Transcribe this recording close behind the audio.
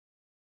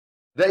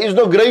There is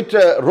no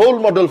greater role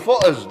model for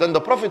us than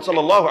the Prophet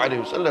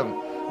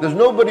ﷺ. There's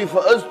nobody for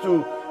us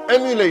to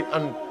emulate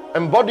and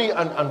embody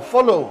and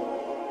follow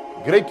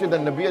greater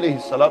than Nabi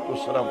alayhi salatu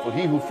wasalam. For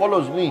he who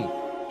follows me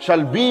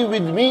shall be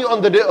with me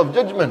on the day of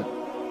judgment.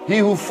 He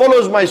who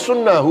follows my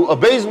sunnah, who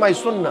obeys my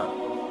sunnah,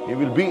 he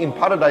will be in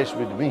paradise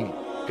with me.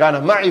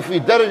 كَانَ مَعِي فِي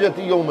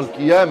دَرَجَةِ يَوْمَ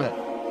الْقِيَامَةِ.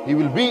 He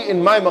will be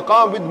in my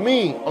maqam with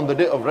me on the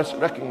day of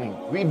reckoning.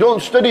 We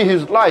don't study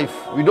his life.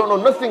 We don't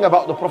know nothing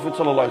about the Prophet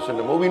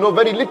ﷺ, or we know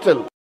very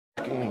little.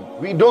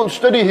 We don't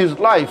study his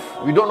life.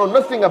 We don't know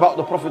nothing about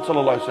the Prophet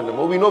ﷺ,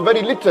 or we know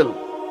very little.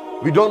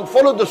 We don't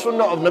follow the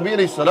sunnah of Nabi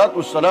alayhi salatu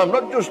wasalam,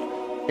 not just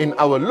in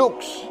our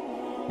looks,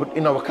 but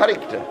in our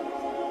character.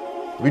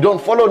 We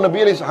don't follow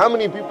Nabi alayhi. How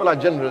many people are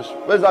generous?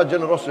 Where's our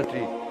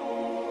generosity?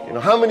 You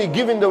know, how many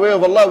give in the way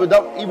of Allah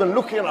without even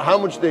looking at how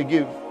much they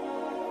give?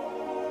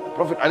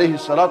 Prophet alayhi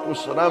salatu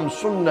wasalam,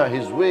 sunnah,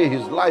 his way,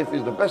 his life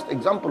is the best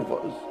example for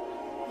us.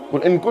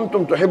 قُلْ إِن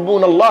كُنْتُمْ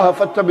تُحِبُّونَ اللَّهَ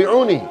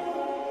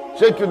فَاتَّبِعُونِي.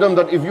 Say to them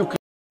that if you قُلْ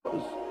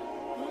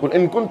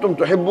إِن كُنْتُمْ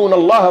تُحِبُّونَ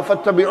اللَّهَ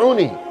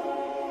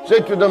فَاتَّبِعُونِي. Say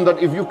to them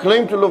that if you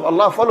claim to love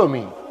Allah, follow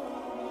me.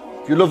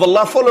 If you love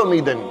Allah, follow me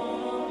then.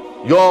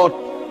 Your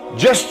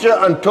gesture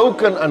and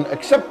token and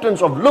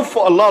acceptance of love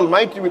for Allah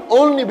Almighty will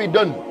only be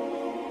done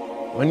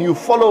when you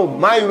follow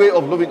my way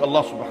of loving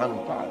Allah subhanahu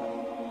wa ta'ala.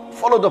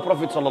 Follow the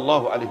Prophet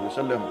sallallahu alaihi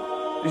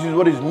wasallam. This is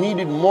what is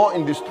needed more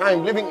in this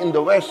time, living in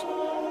the West,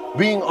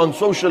 being on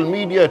social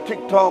media,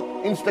 TikTok,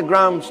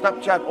 Instagram,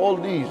 Snapchat, all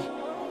these.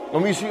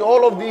 When we see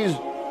all of these,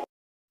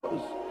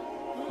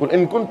 قُلْ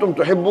إِن كُنْتُمْ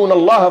تُحِبُّونَ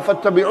اللَّهَ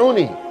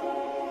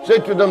فَاتَّبِعُونِي. Say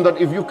to them that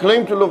if you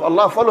claim to love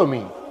Allah, follow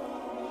me.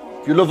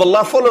 If you love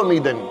Allah, follow me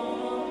then.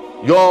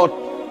 Your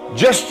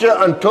gesture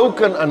and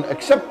token and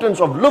acceptance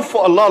of love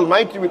for Allah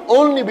Almighty will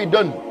only be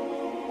done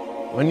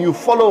when you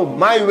follow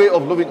my way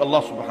of loving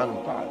Allah subhanahu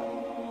wa ta'ala.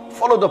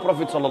 Follow the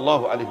Prophet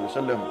sallallahu alaihi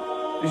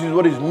wasallam. This is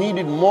what is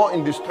needed more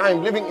in this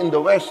time, living in the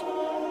West,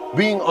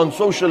 being on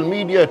social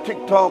media,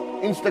 TikTok,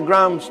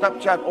 Instagram,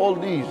 Snapchat, all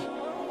these.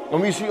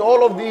 When we see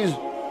all of these,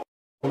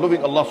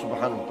 loving Allah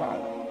subhanahu wa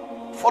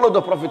ta'ala. Follow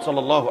the Prophet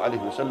sallallahu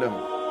alaihi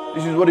wasallam.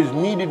 This is what is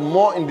needed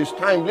more in this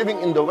time, living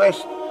in the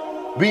West,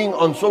 being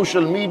on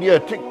social media,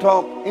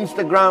 TikTok,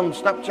 Instagram,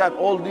 Snapchat,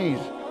 all these.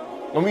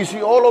 When we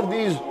see all of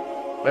these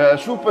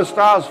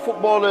superstars,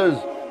 footballers,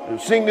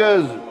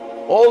 singers,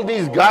 all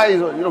these guys,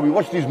 you know, we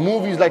watch these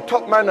movies like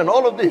Top Man and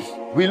all of this.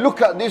 We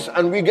look at this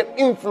and we get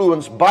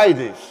influenced by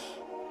this.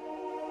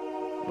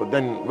 But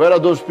then where are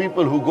those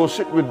people who go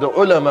sit with the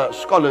ulama,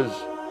 scholars,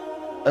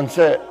 and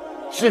say,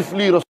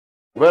 Sifli Rasul?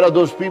 Where are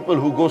those people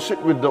who go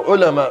sit with the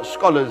ulama,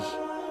 scholars,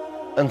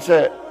 and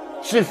say,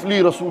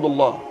 Sifli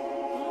Rasulullah?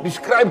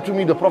 Describe to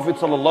me the Prophet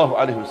sallallahu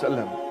alaihi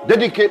wasallam.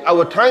 Dedicate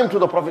our time to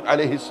the Prophet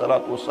alayhi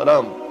salatu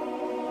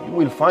wasalam. You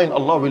will find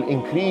Allah will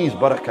increase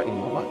barakah in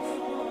your life.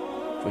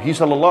 For He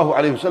sallallahu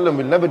alayhi wasallam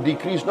will never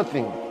decrease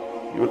nothing.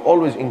 He will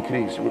always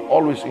increase. He will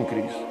always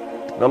increase.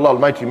 May Allah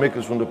Almighty make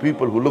us from the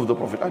people who love the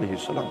Prophet alayhi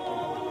salam,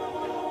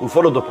 who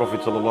follow the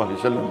Prophet sallallahu alayhi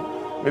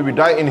wasallam. May we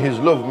die in his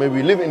love. May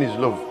we live in his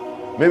love.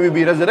 May we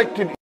be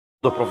resurrected in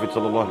the Prophet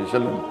sallallahu alayhi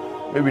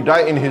wasallam. May we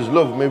die in his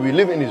love. May we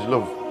live in his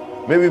love.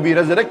 May we be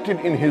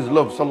resurrected in his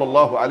love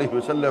sallallahu alayhi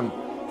wasallam.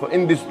 For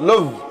in this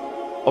love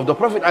of the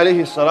Prophet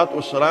alayhi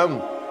salatu wasalam,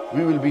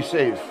 we will be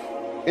safe.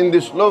 In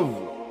this love,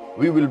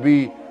 we will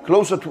be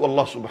closer to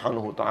Allah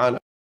subhanahu wa ta'ala.